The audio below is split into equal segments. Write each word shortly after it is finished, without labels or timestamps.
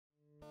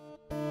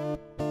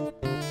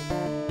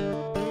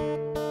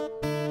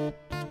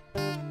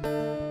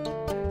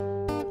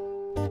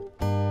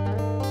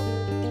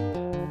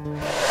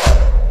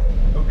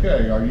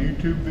Okay, our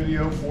YouTube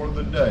video for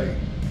the day.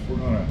 We're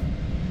gonna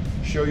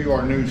show you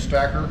our new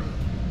stacker.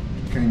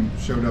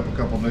 Showed up a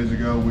couple days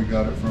ago. We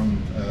got it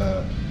from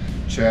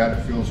Chad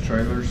at Phil's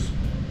Trailers.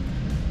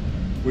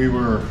 We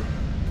were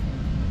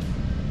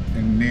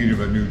in need of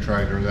a new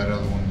trailer. That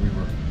other one, we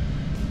were,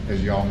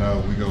 as y'all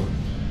know, we go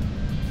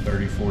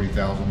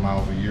 30,000-40,000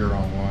 miles a year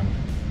on one.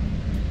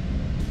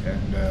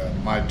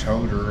 And my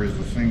toter is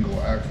a single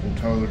axle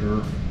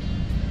toter,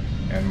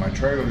 and my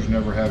trailers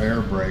never have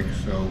air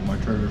brakes, so my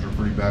trailers are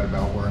pretty bad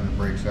about wearing the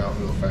brakes out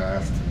real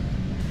fast.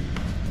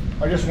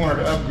 I just wanted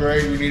to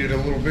upgrade. We needed a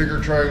little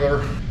bigger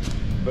trailer,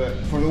 but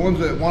for the ones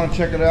that want to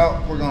check it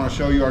out, we're going to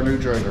show you our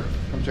new trailer.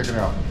 Come check it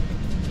out.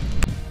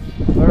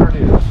 There it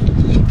is.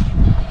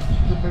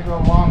 It's a big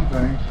old long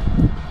thing.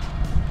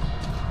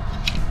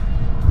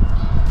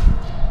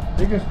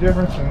 Biggest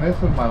difference in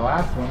this and my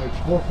last one, it's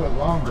 4 foot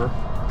longer.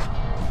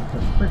 The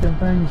freaking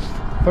thing's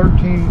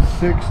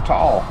 13.6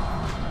 tall.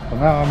 So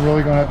now I'm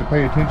really going to have to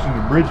pay attention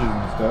to bridges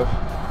and stuff.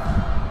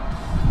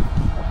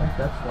 I think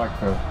that's like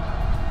the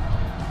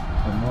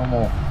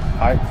normal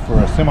height for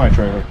a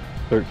semi-trailer.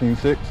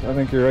 13.6, I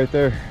think you're right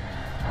there.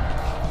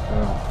 So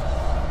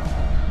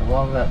a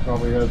lot of that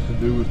probably has to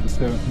do with the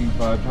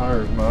 17.5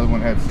 tires. My other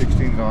one had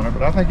 16s on it,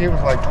 but I think it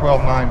was like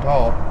 12.9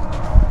 tall.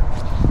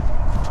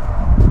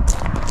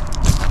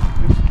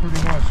 It's a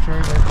pretty nice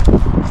trailer.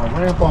 My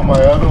ramp on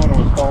my other one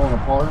was falling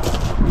apart.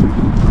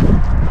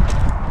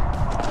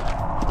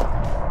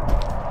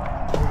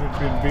 It had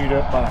been beat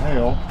up by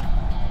hail.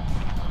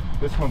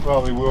 This one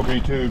probably will be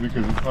too,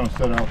 because it's going to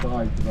set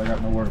outside because I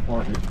got nowhere to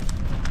park it.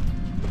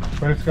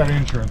 But it's got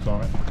insurance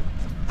on it.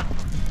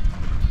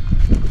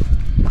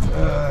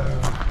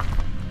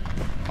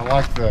 I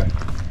like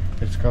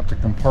it's got the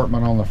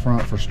compartment on the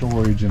front for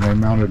storage, and they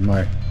mounted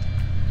my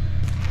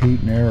heat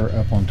and air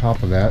up on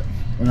top of that.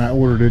 When I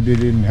ordered it, it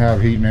didn't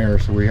have heat and air,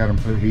 so we had them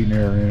put heat and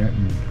air in it,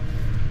 and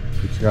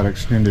it's got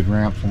extended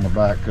ramps on the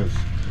back because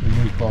the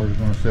new car is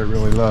going to sit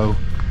really low.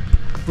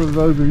 For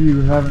those of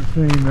you who haven't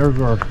seen, there's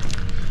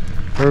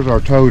our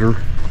toter.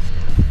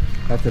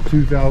 That's a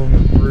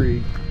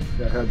 2003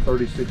 that had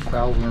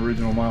 36,000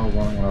 original miles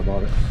on it when I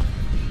bought it.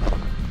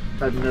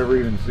 I'd never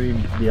even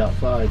seen the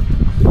outside,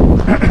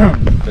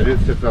 but it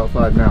sits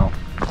outside now.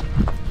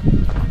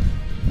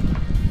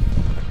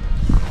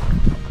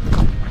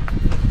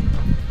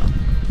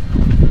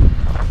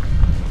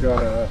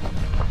 Got a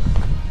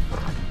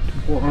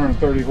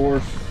 430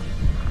 horse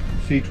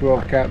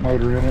C12 cat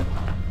motor in it,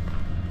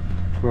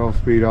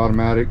 12-speed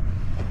automatic,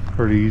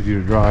 pretty easy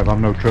to drive.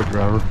 I'm no truck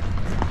driver.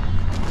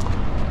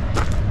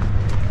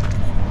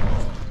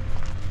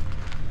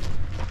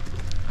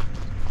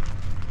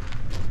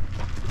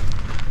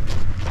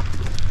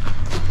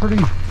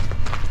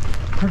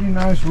 Pretty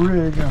nice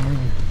rig. I mean,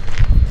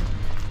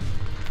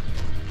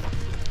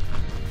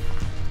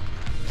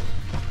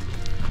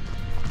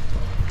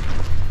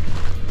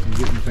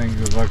 getting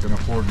things as I can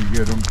afford to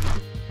get them.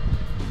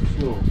 This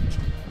little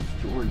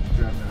storage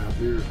cabinet out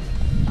here,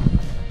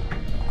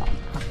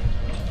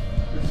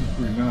 this is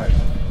pretty nice.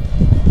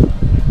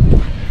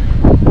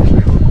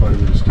 They hold quite a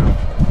bit of stuff.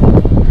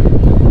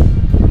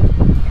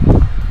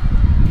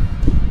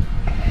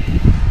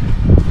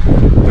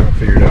 Haven't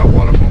figured out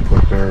what I'm going to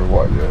put there or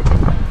what yet.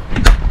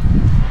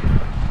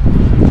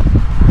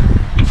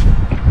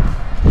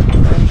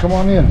 Come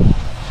on in.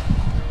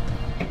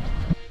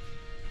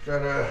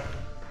 Got a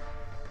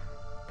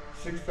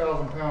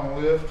 6,000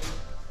 pound lift.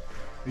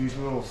 These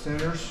little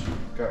centers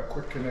got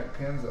quick connect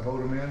pins that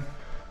hold them in.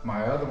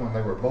 My other one,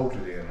 they were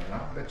bolted in, and I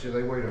bet you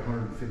they weighed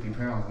 150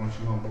 pounds. Once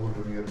you unbolt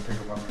them, you have to pick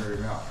them up and carry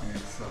them out.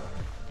 So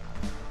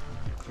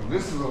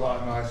this is a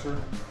lot nicer.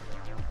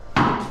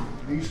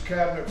 These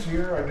cabinets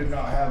here, I did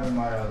not have in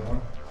my other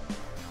one.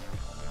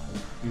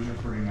 These are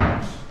pretty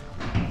nice.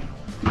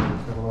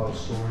 Got a lot of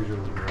storage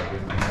over here I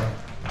didn't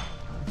have.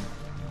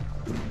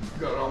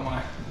 Got all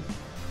my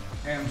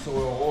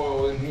AmSoil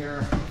oil in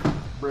here,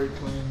 brake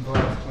clean,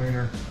 glass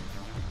cleaner.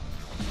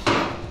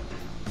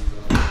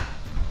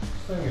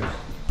 This thing is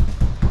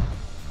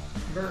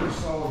very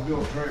solid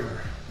built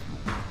trailer.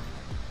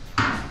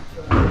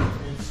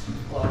 It's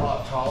a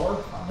lot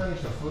taller. I bet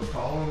it's a foot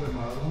taller than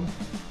my other one.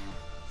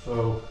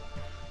 So,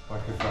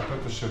 like if I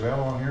put the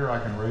Chevelle on here, I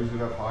can raise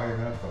it up high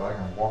enough that I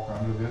can walk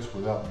under this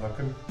without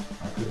ducking.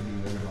 I couldn't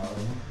do that in my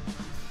other one.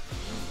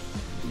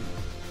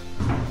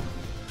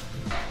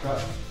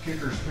 Got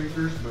kicker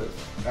speakers, but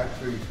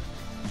actually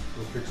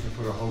we're fixing to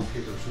put a whole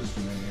kicker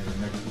system in here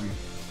next week.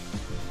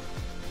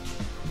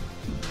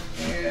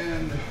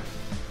 And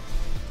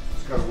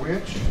it's got a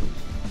winch.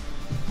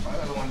 My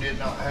other one did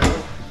not have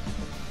it.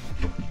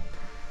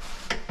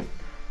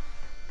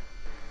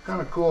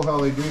 Kind of cool how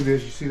they do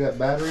this. You see that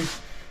battery?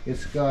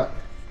 It's got,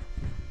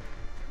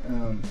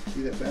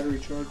 see that battery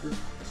charger?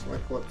 It's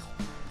like what's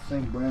the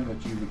same brand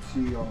that you would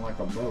see on like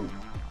a boat.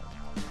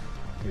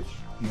 It's,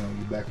 you know,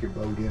 you back your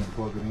boat in and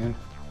plug it in.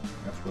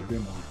 That's what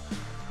them are.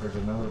 There's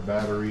another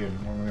battery and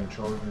one of them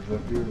chargers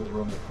up here that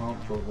run the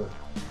pump for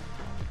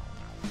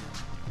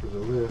the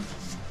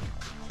lift.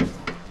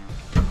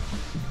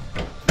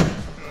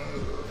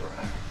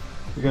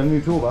 We got a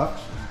new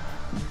toolbox.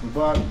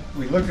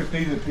 We looked at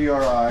these at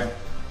PRI.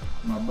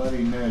 My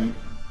buddy Nate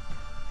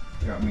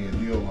got me a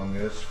deal on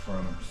this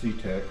from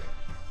C-Tech.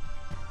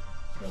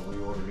 So we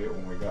ordered it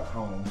when we got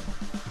home.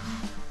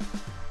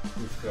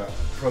 It's got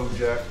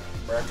project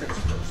brackets,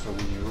 so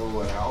when you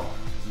roll it out,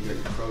 you get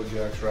your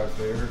projects right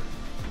there.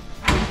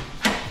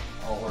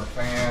 All our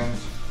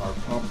fans, our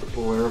pump to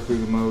pull air through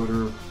the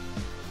motor,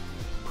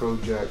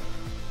 project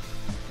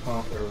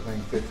pump, everything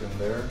fits in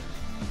there.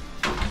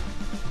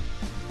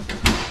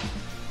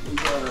 We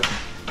got it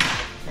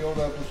filled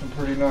up with some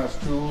pretty nice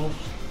tools.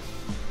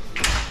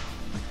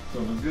 So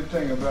the good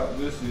thing about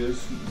this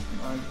is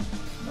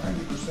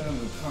 90% of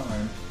the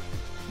time,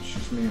 it's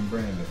just me and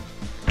Brandon.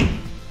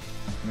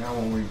 Now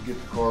when we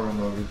get the car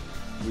unloaded,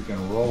 we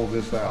can roll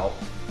this out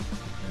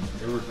and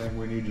everything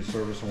we need to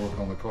service and work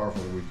on the car for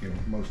the weekend,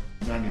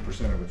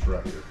 90% of it's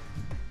right here.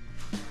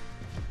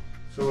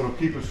 So it'll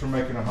keep us from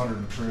making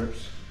 100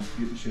 trips,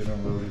 getting shit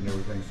unloaded and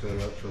everything set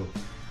up. So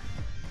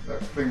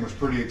that thing was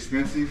pretty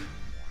expensive,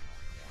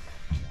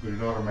 but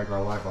it ought to make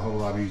our life a whole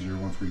lot easier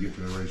once we get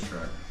to the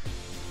racetrack.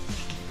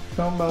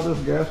 Something about this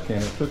gas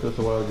can, it took us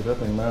a while to get that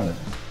thing mounted.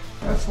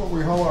 That's what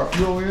we haul our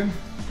fuel in.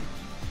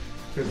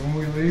 Because when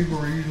we leave,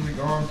 we're usually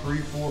gone 3,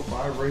 4,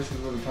 5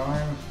 races at a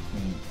time.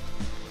 And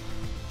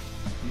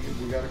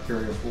we got to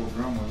carry a full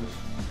drum with us.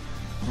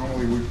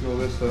 Normally we fill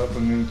this up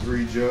and then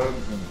 3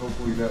 jugs, and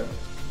hopefully that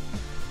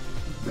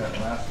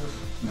lasts us.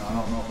 Now I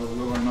don't know if it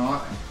will or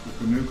not with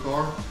the new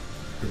car.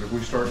 Because if we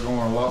start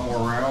going a lot more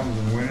rounds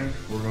and winning,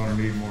 we're going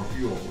to need more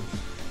fuel.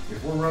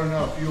 If we're running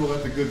out of fuel,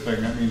 that's a good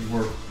thing. That means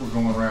we're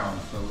going round.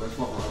 So that's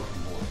what we're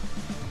hoping for.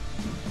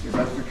 If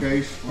that's the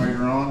case,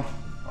 later on,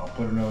 I'll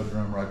put another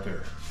drum right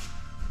there.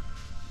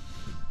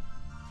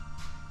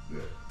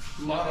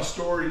 A lot of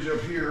storage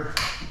up here.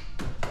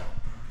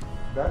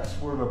 That's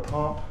where the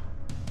pump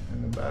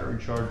and the battery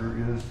charger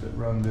is that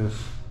run this.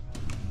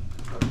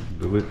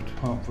 The lift.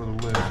 Pump for the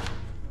lift.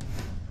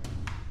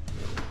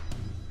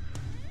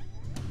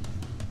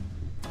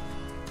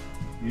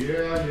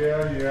 Yeah.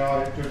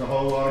 It took a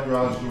whole lot of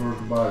garage doors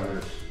to buy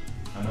this.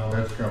 I know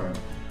that's coming.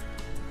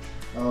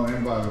 Oh,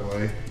 and by the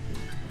way,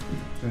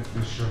 since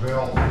the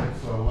Chevelle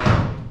fits so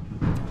low,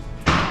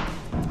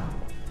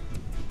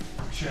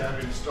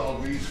 Chad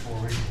installed these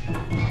for me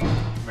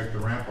to make the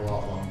ramp a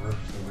lot longer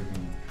so we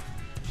can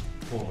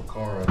pull the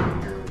car up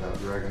in here without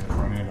dragging the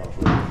front end off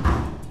of it.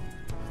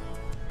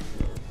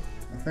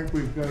 I think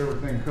we've got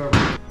everything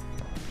covered.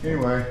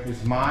 Anyway,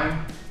 it's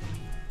mine.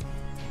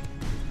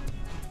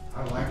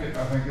 I like it.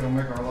 I think it'll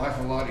make our life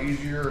a lot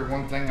easier.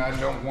 One thing I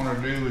don't want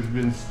to do is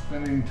been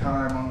spending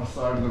time on the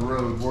side of the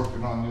road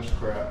working on this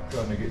crap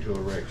trying to get to a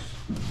race.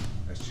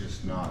 That's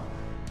just not,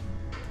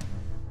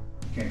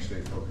 you can't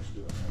stay focused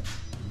doing that.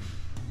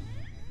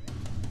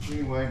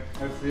 Anyway,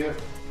 that's it.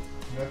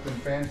 Nothing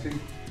fancy.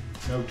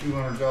 No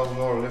 $200,000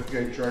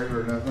 liftgate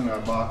trailer or nothing. I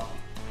bought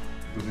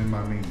within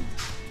my means.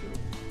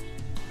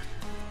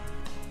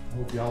 I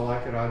hope y'all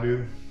like it. I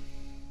do.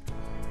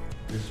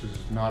 This is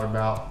not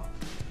about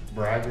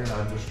bragging.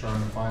 I'm just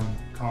trying to find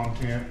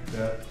content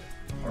that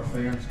our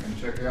fans can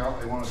check out.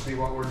 They want to see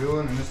what we're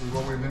doing, and this is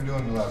what we've been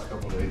doing the last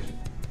couple of days.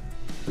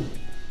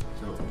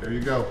 So there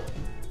you go.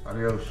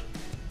 Adios.